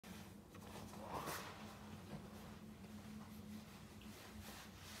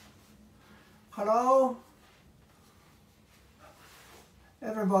Hello,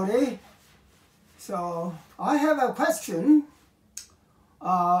 everybody. So I have a question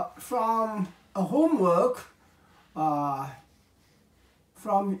from a homework from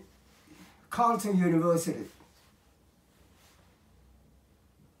Carleton University.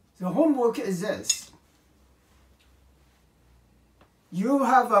 The homework is this. You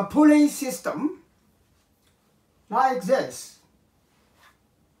have a pulley system like this.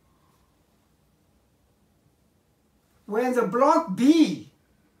 When the block B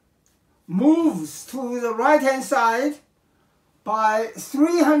moves to the right-hand side by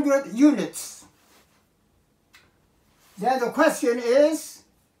 300 units, then the question is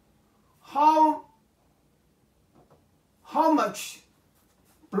how much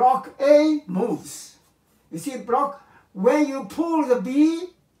block A moves. You see, when you pull the B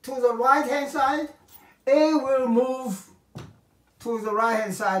to the right-hand side, A will move to the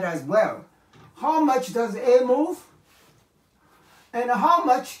right-hand side as well. How much does A move? And how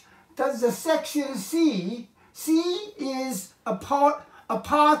much does the section C? C is a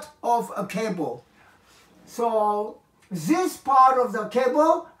part of a cable. So this part of the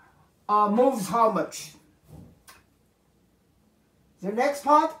cable moves how much? The next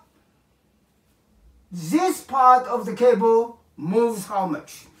part? This part of the cable moves how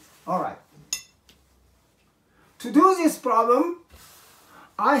much? All right. To do this problem,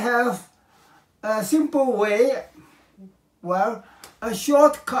 I have a simple way, well, a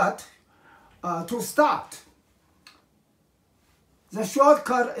shortcut to start. The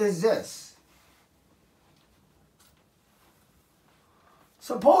shortcut is this.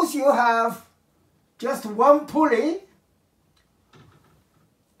 Suppose you have just one pulley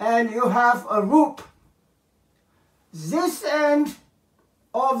and you have a loop. This end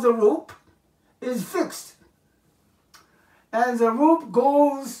of the loop is fixed and the loop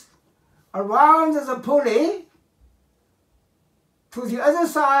goes around the pulley to the other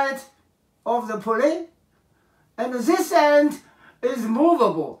side of the pulley, and this end is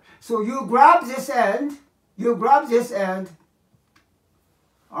movable. So you grab this end,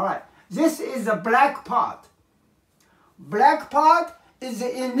 All right, this is the black part. Black part is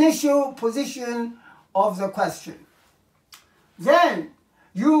the initial position of the question. Then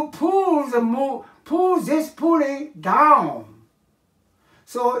you pull this pulley down.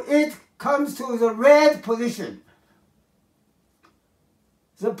 So it comes to the red position.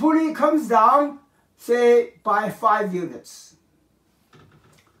 The pulley comes down, say, by 5 units.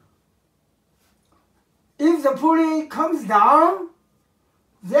 If the pulley comes down,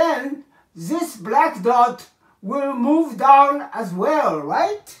 then this black dot will move down as well,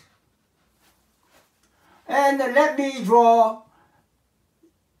 right? And let me draw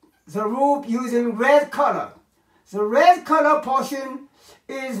the loop using red color. The red color portion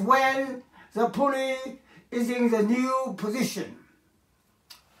is when the pulley is in the new position.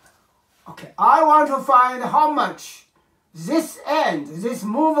 Okay, I want to find how much this end, this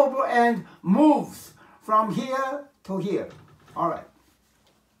movable end, moves from here to here. All right.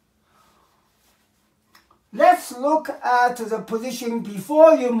 Let's look at the position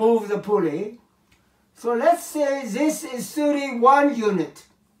before you move the pulley. So let's say this is 31 unit.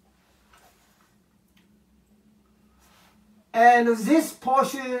 And this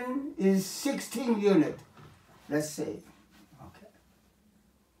portion is 16 unit, let's say.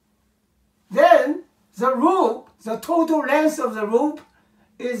 Then the loop, the total length of the loop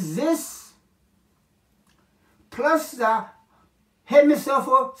is plus the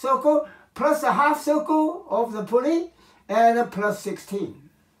semicircle plus the half circle of the pulley and plus 16.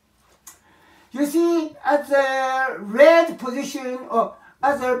 You see, at the red position or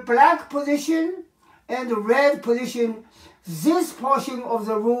at the black position and the red position, this portion of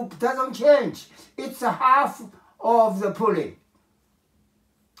the loop doesn't change. It's a half of the pulley.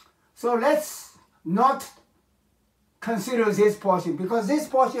 So let's not consider this portion because this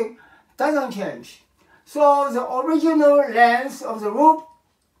portion doesn't change. So the original length of the loop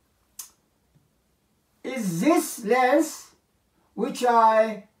is this length, which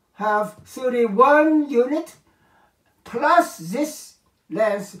I have 31 unit, plus this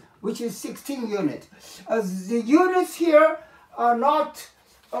length, which is 16 unit. The units here are not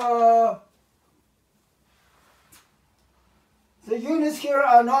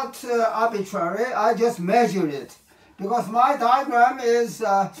arbitrary. I just measured it because my diagram is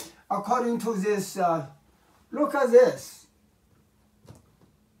according to this. Look at this.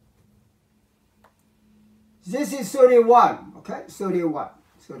 This is 31, okay? 31.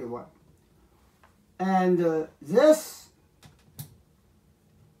 And this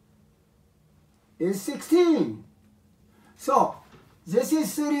is 16. So This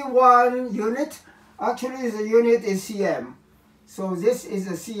is 31 unit. Actually, the unit is cm. So this is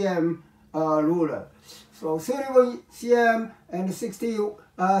a cm ruler. So 31 cm and 16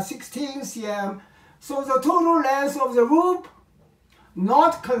 cm. So the total length of the loop,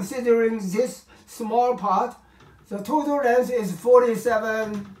 not considering this small part, the total length is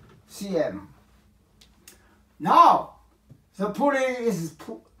 47 cm. Now, the pulley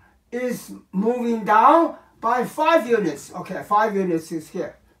is moving down by 5 units. Okay, 5 units is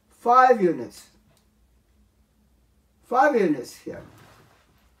here. 5 units. 5 units here.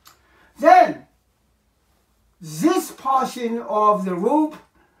 Then, this portion of the loop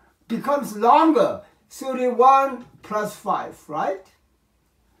becomes longer, 31 plus 5, right?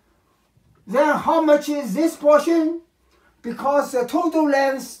 Then how much is this portion? Because the total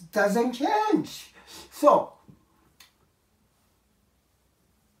length doesn't change. So,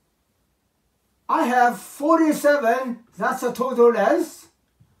 I have 47, that's the total length.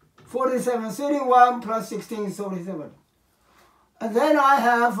 47, 31 plus 16 is 47. And then I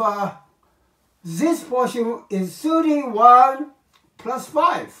have this portion is 31 plus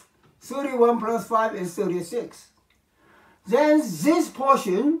 5. 31 plus 5 is 36. Then this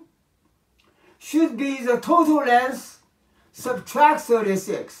portion should be the total length subtract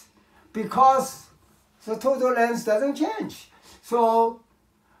 36 because the total length doesn't change. So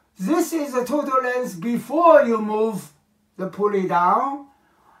this is the total length before you move the pulley down,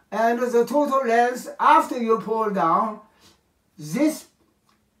 and the total length after you pull down. The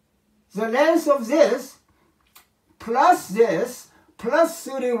length of this plus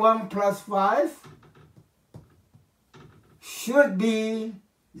 31 plus 5 should be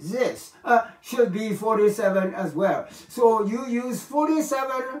this, should be 47 as well. So you use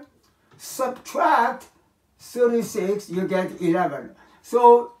 47, subtract 36, you get 11.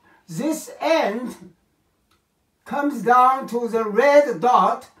 So this end comes down to the red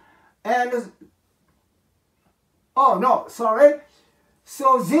dot and, oh no, sorry.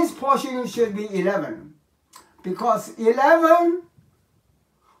 So this portion should be 11 because 11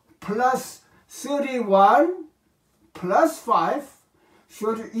 plus 31 plus 5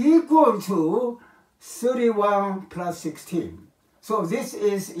 should equal to 31 plus 16. So this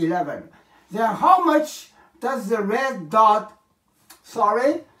is 11. Then how much does the red dot,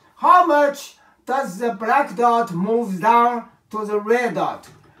 how much does the black dot move down to the red dot?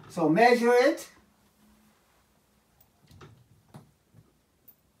 So measure it.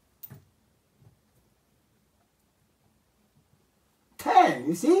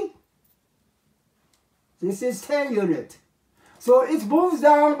 You see? This is 10 unit. So it moves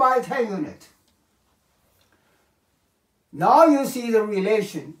down by 10 unit. Now you see the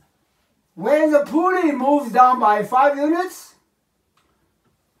relation. When the pulley moves down by 5 units,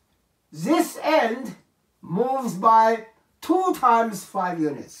 this end moves by 2 times 5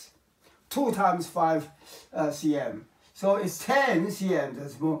 units. 2 times 5 cm. So it's 10 cm.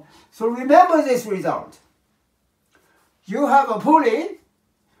 That's more. So remember this result. You have a pulley.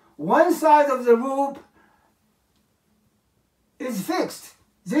 One side of the loop is fixed.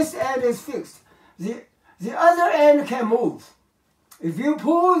 This end is fixed. The other end can move. If you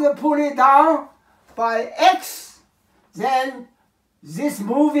pull the pulley down by X, then this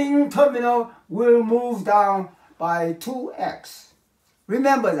moving terminal will move down by 2X.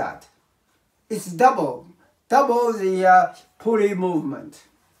 Remember that. It's double the pulley movement.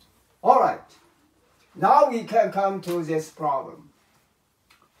 All right. Now we can come to this problem.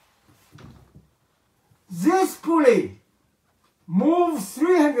 This pulley moves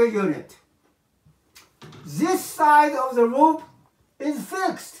 300 units. This side of the loop is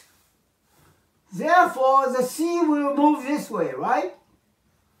fixed. Therefore, the C will move this way, right?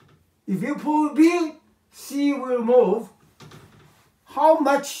 If you pull B, C will move. How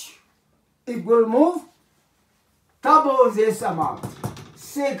much it will move? Double this amount,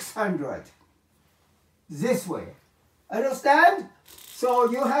 600. This way. Understand?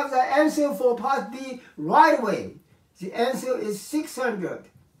 So you have the answer for part B right away. The answer is 600.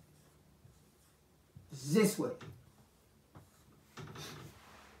 This way.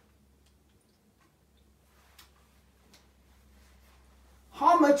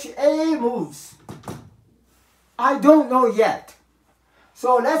 How much A moves? I don't know yet.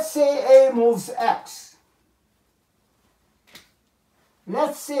 So let's say A moves X.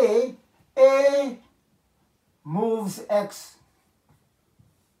 Let's say A moves X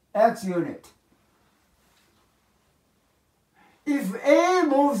unit. If A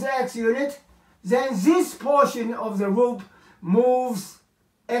moves X unit, then this portion of the loop moves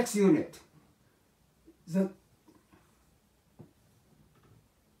X unit.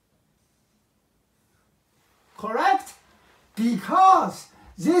 Correct? because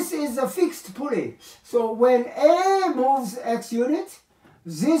this is a fixed pulley. So when A moves x unit,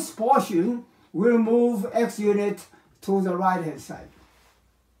 this portion will move x unit to the right hand side.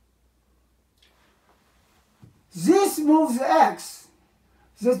 This moves x.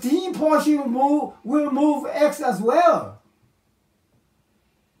 The D portion will move x as well.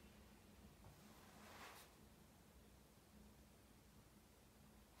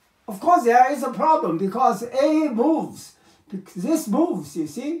 Of course, there is a problem because A moves. This moves, you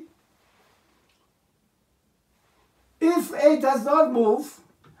see. If A does not move,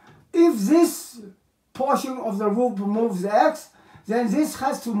 if this portion of the loop moves x, then this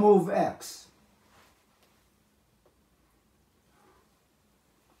has to move x.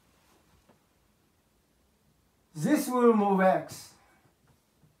 This will move x.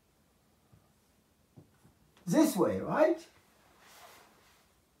 This way, right?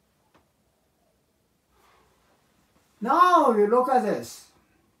 Now you look at this.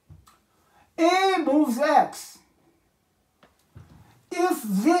 A moves x. If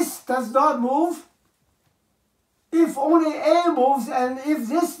this does not move, if only A moves and if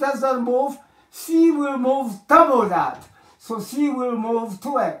this does not move, C will move double that. So C will move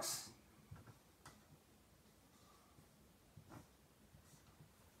 2x.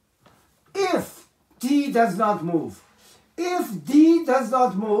 If D does not move, if D does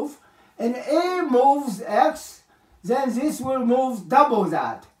not move and A moves x, then this will move double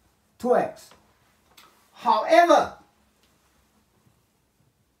that, 2x. However,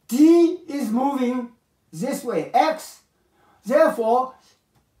 D is moving this way, x. Therefore,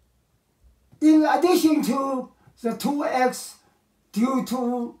 in addition to the 2x due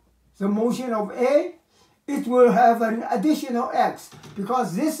to the motion of A, it will have an additional x.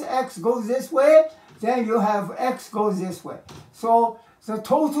 Because this x goes this way, then you have x goes this way. So the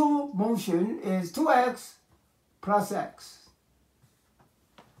total motion is 2x plus x.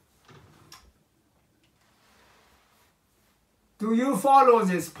 Do you follow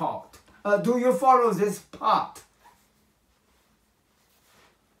this part? Do you follow this part?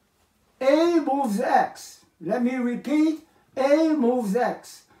 A moves x. Let me repeat. A moves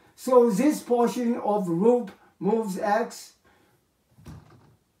x. So this portion of loop moves x.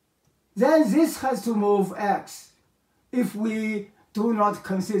 Then this has to move x. If we do not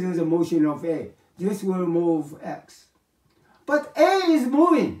consider the motion of A, this will move x. But A is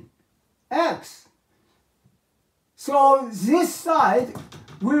moving x. So this side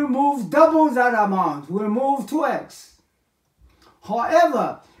will move double that amount, will move 2x.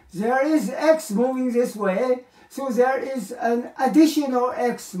 However, there is x moving this way, so there is an additional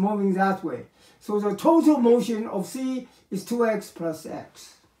x moving that way. So the total motion of C is 2x plus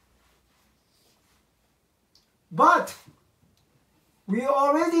x. But we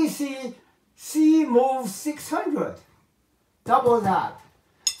already see C moves 600, double that.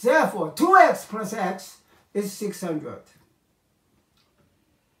 Therefore, 2x plus x is 600.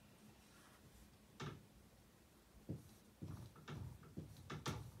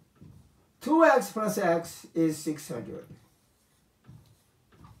 Two x plus x is 600.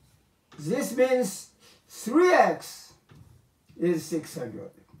 This means 3x is 600.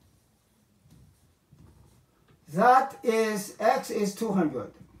 That is, x is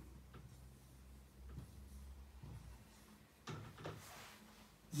 200.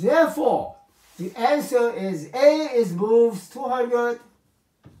 Therefore, the answer is A is moves 200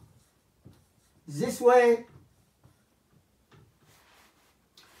 this way.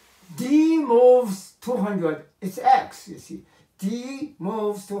 D moves 200. It's x, you see. D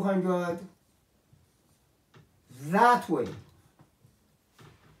moves 200 that way.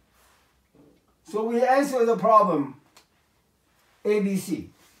 So we answer the problem ABC.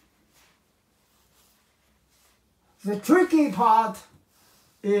 The tricky part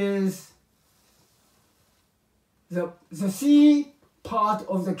is the C part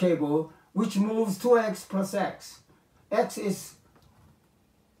of the cable, which moves 2x plus x. X is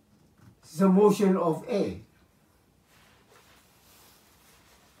the motion of A.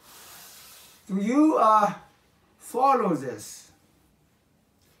 Do you follow this?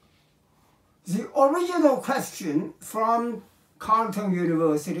 The original question from Carleton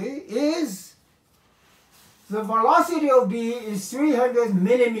University is the velocity of B is 300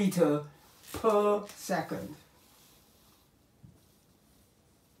 millimeter per second.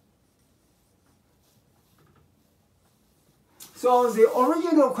 So the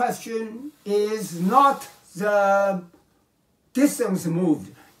original question is not the distance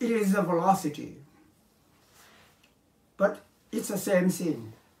moved, it is the velocity. But it's the same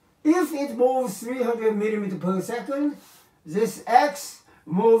thing. If it moves 300 millimeters per second, this x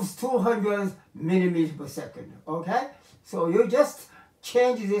moves 200 millimeters per second, okay? So you just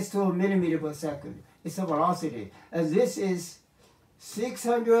change this to millimeter per second. It's a velocity. And this is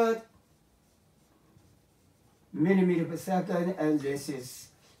 600 millimeter per second, and this is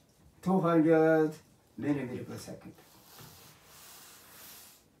 200 millimeter per second.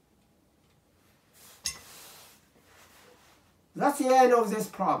 That's the end of this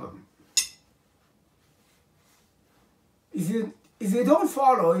problem. If you don't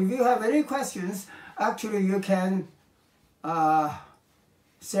follow, if you have any questions, actually you can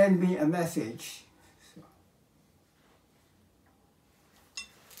send me a message.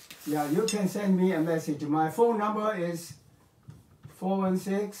 Yeah, you can send me a message. My phone number is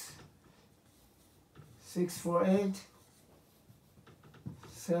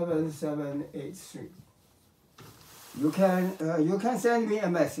 416-648-7783. You can send me a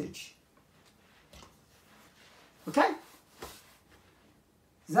message. Okay?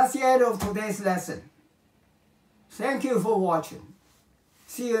 That's the end of today's lesson. Thank you for watching.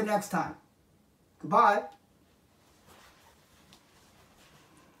 See you next time. Goodbye.